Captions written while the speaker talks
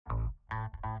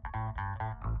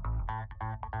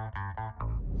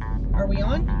Are we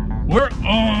on? We're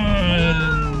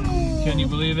on! Can you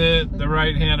believe it? The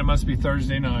right hand, it must be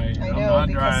Thursday night. I know,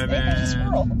 I'm not because driving. there's a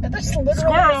squirrel. There's literally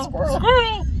Squirrel! a squirrel.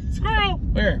 Squirrel! Squirrel!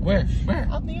 Where?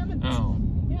 Out in the almonds. Oh.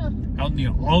 Yeah. Out in the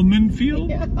almond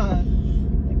field? Yeah.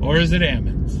 Or is it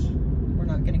almonds? We're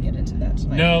not going to get into that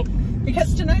tonight. Nope.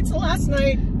 Because tonight's the last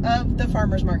night of the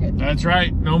farmer's market. That's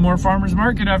right. No more farmer's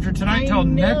market after tonight till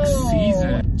next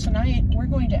season. Tonight, we're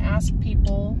going to ask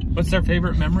people... What's their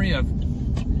favorite memory of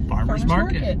farmer's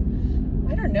market?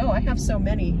 I don't know. I have so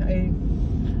many.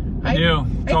 I do.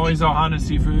 It's always Ohana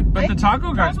seafood. But the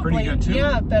taco guy's pretty good too.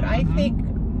 Yeah, but I think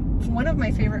one of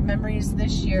my favorite memories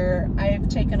this year, I've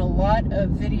taken a lot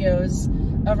of videos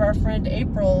of our friend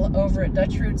April over at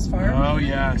Dutch Roots Farm. Oh,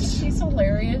 yes. She's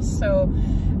hilarious. So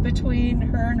between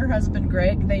her and her husband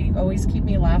Greg, they always keep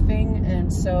me laughing.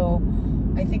 And so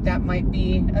I think that might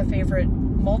be a favorite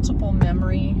multiple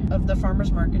memory of the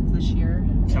farmer's market this year.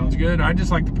 Sounds good. I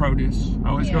just like the produce. I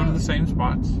always go to the same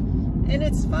spots. And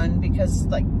it's fun because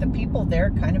like the people there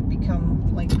kind of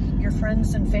become like your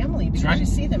friends and family because you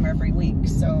see them every week.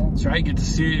 So that's right. Get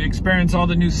to experience all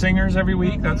the new singers every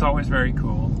week. That's always very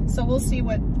cool. So we'll see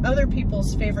what other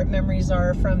people's favorite memories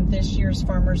are from this year's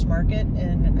farmer's market,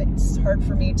 and it's hard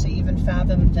for me to even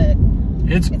fathom that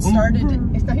it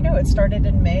started. I know it started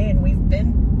in May, and we've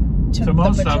been to the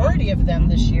majority of them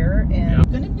this year, and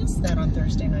I'm gonna miss that on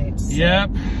Thursday nights. So.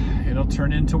 Yep. It'll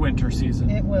turn into winter season.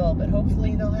 It will, but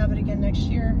hopefully they'll have it again next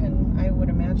year, and I would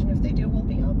imagine if they do, we'll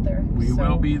be out there. We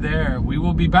will be there. We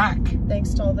will be back.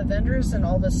 Thanks to all the vendors and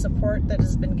all the support that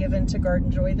has been given to Garden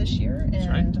Joy this year,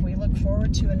 and we look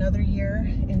forward to another year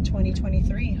in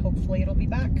 2023. Hopefully it'll be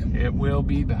back. It will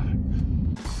be back.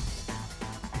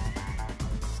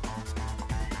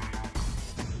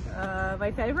 My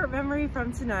favorite memory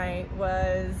from tonight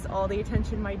was all the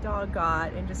attention my dog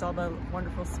got and just all the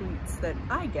wonderful sweets that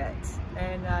I get.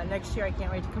 And next year I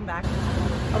can't wait to come back.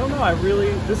 I don't know,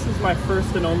 this is my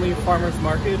first and only farmer's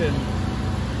market, and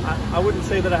I wouldn't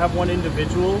say that I have one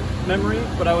individual memory,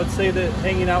 but I would say that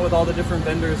hanging out with all the different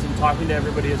vendors and talking to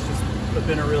everybody has just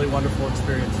been a really wonderful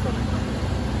experience for me.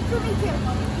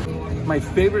 My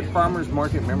favorite farmer's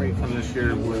market memory from this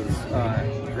year was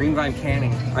Greenvine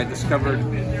Canning. I discovered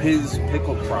his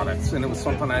pickle products, and it was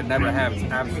something I'd never had. It's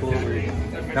absolutely,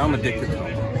 now I'm addicted to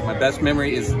them. My best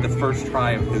memory is the first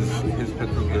try of his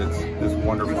pickle goods. It's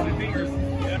wonderful.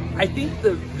 I think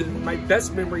my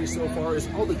best memory so far is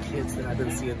all the kids that I've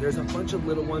been seeing. There's a bunch of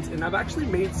little ones, and I've actually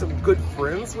made some good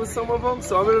friends with some of them,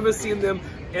 so I'm gonna miss seeing them,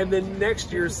 and then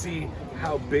next year see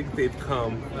how big they've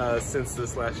come since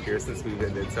this last year, since we've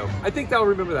ended. So I think I'll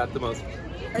remember that the most.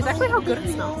 It's actually how good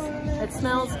it smells. It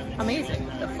smells amazing.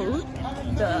 The food,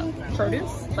 the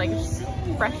produce, like it's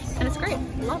fresh and it's great.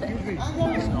 Love it.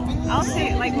 I'll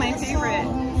say like my favorite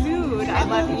food I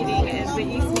love eating is the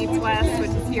East Meets West, which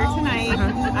is here tonight.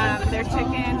 Their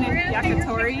chicken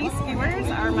yakitori skewers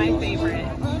are my favorite.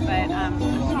 But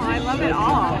I love it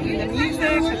all. I mean, the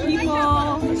music, the people,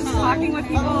 talking with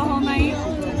people the whole night.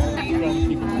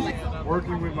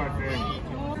 Working with my family.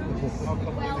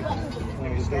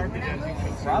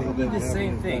 Probably the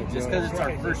same thing, just because it's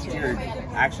our first year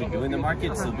actually doing the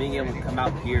market, so being able to come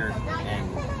out here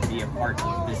and be a part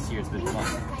of this year's been fun.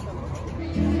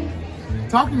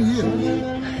 Talking to you.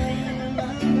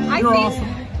 You're awesome.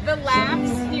 The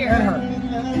laughs here,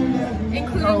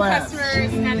 including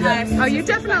customers and us. Oh, you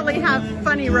definitely have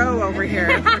funny row over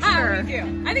here, for sure. We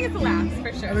do. I think it's the laughs,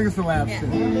 for sure. I think it's the laughs, too.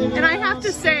 And I have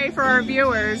to say for our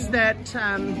viewers that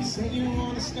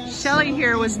Shelly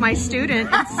here was my student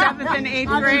in 7th and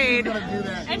 8th grade.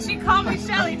 And she called me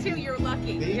Shelly too, you're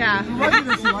lucky. Yeah.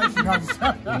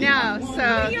 No,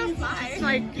 so it's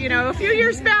like, you know, a few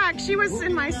years back, she was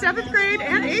in my 7th grade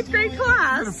and 8th grade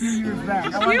class. A few years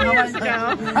back. A few years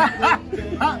ago.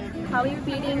 Probably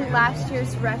beating last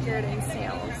year's record in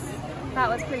sales. That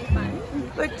was pretty fun.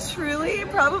 But truly,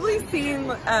 probably seeing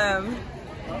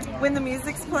when the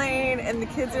music's playing and the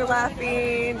kids are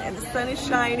laughing and the sun is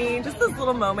shining, just those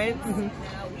little moments.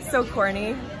 So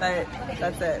corny, but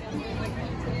that's it.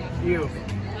 You.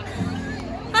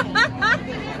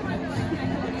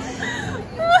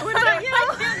 What about you?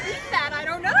 I can't beat that, I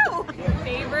don't know.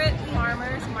 Favorite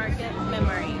farmer's market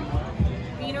memory?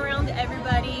 Being around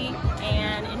everybody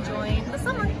and enjoying the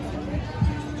summer.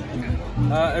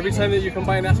 Every time that you come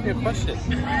by and ask me a question.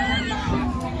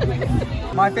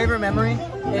 My favorite memory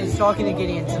is talking to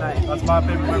Gideon tonight. That's my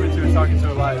favorite memory too, is talking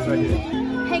to Elias right here.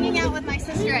 Hanging out with my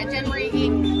sister at Gen Marie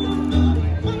Inc.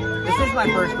 This is my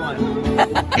first one.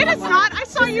 It is not. I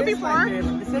saw you before.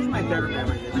 This is my favorite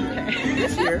memory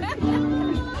this year.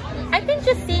 I think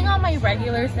just seeing all my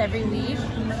regulars every week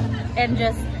and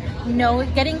just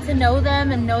getting to know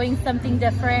them and knowing something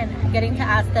different, getting to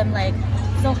ask them like,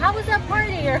 so how was that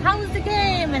party, or how was the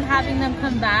game, and having them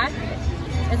come back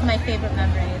is my favorite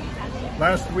memory.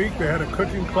 Last week they had a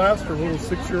cooking class for little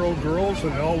 6-year-old girls,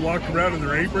 and they all walked around in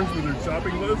their aprons with their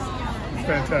shopping lists. It was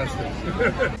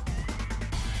fantastic.